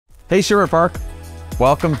Hey Sherwood Park,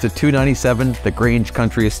 welcome to 297 The Grange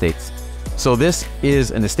Country Estates. So this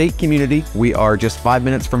is an estate community. We are just 5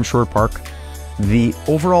 minutes from Sherwood Park. The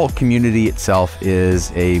overall community itself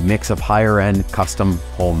is a mix of higher end custom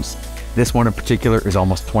homes. This one in particular is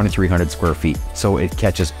almost 2,300 square feet, so it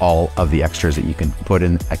catches all of the extras that you can put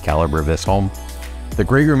in a caliber of this home. The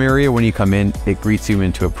great room area, when you come in, it greets you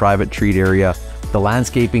into a private treat area. The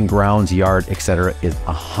landscaping, grounds, yard, etc. is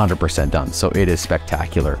 100% done, so it is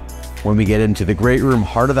spectacular. When we get into the great room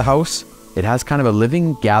heart of the house, it has kind of a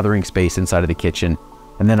living gathering space inside of the kitchen.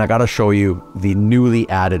 And then I gotta show you the newly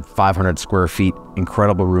added 500 square feet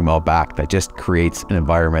incredible room out back that just creates an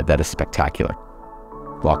environment that is spectacular.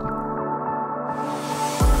 Welcome.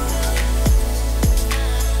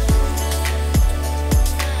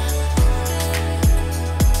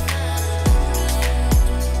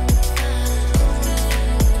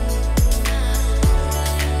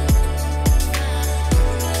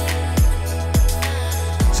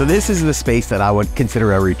 So this is the space that I would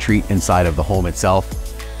consider a retreat inside of the home itself.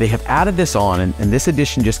 They have added this on, and this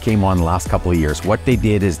addition just came on the last couple of years. What they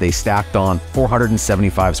did is they stacked on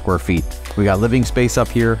 475 square feet. We got living space up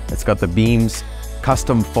here. It's got the beams,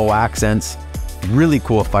 custom faux accents, really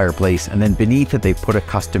cool fireplace. And then beneath it, they put a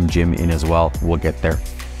custom gym in as well. We'll get there,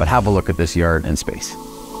 but have a look at this yard and space.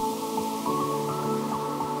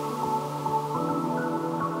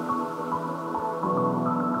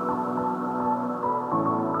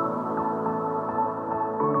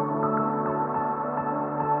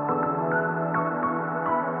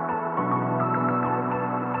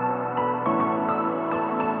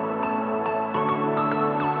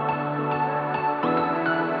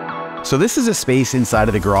 So this is a space inside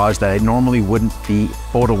of the garage that I normally wouldn't be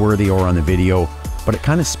photo worthy or on the video, but it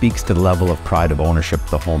kind of speaks to the level of pride of ownership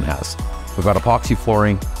the home has. We've got epoxy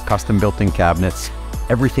flooring, custom built-in cabinets.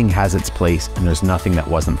 Everything has its place, and there's nothing that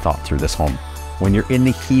wasn't thought through this home. When you're in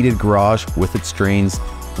the heated garage with its drains,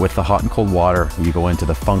 with the hot and cold water, you go into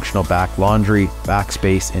the functional back laundry, back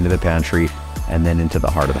space, into the pantry, and then into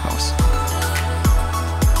the heart of the house.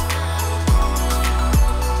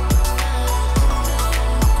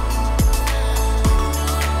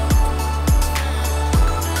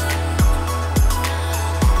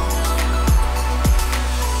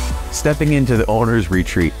 Stepping into the owner's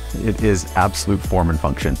retreat, it is absolute form and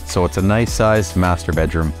function. So it's a nice sized master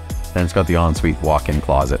bedroom. Then it's got the ensuite walk-in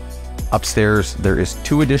closet. Upstairs, there is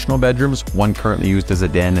 2 additional bedrooms, one currently used as a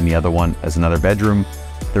den and the other one as another bedroom.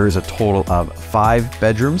 There is a total of 5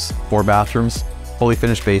 bedrooms, 4 bathrooms, fully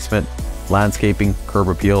finished basement, landscaping, curb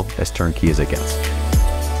appeal, as turnkey as it gets.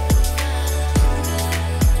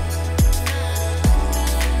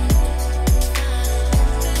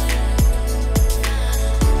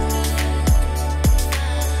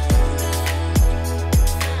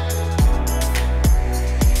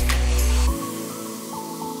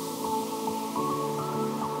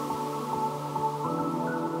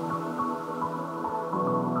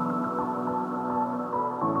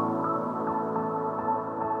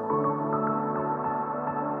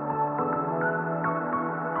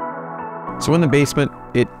 So in the basement,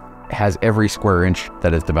 it has every square inch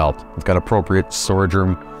that is developed. It's got appropriate storage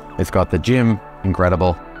room. It's got the gym,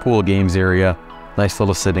 incredible, pool games area, nice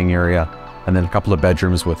little sitting area, and then a couple of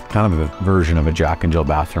bedrooms with kind of a version of a Jack and Jill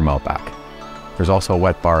bathroom out back. There's also a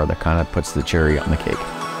wet bar that kind of puts the cherry on the cake.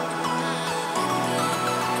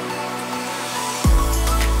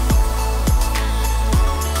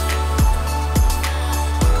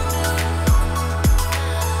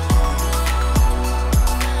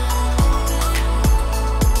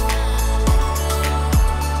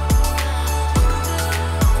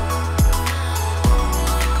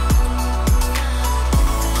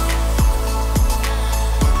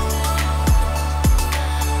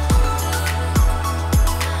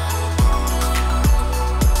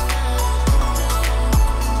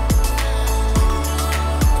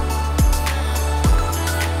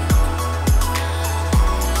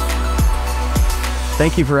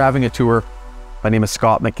 Thank you for having a tour. My name is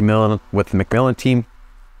Scott Macmillan with the Macmillan team.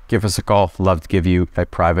 Give us a call. Love to give you a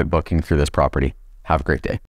private booking through this property. Have a great day.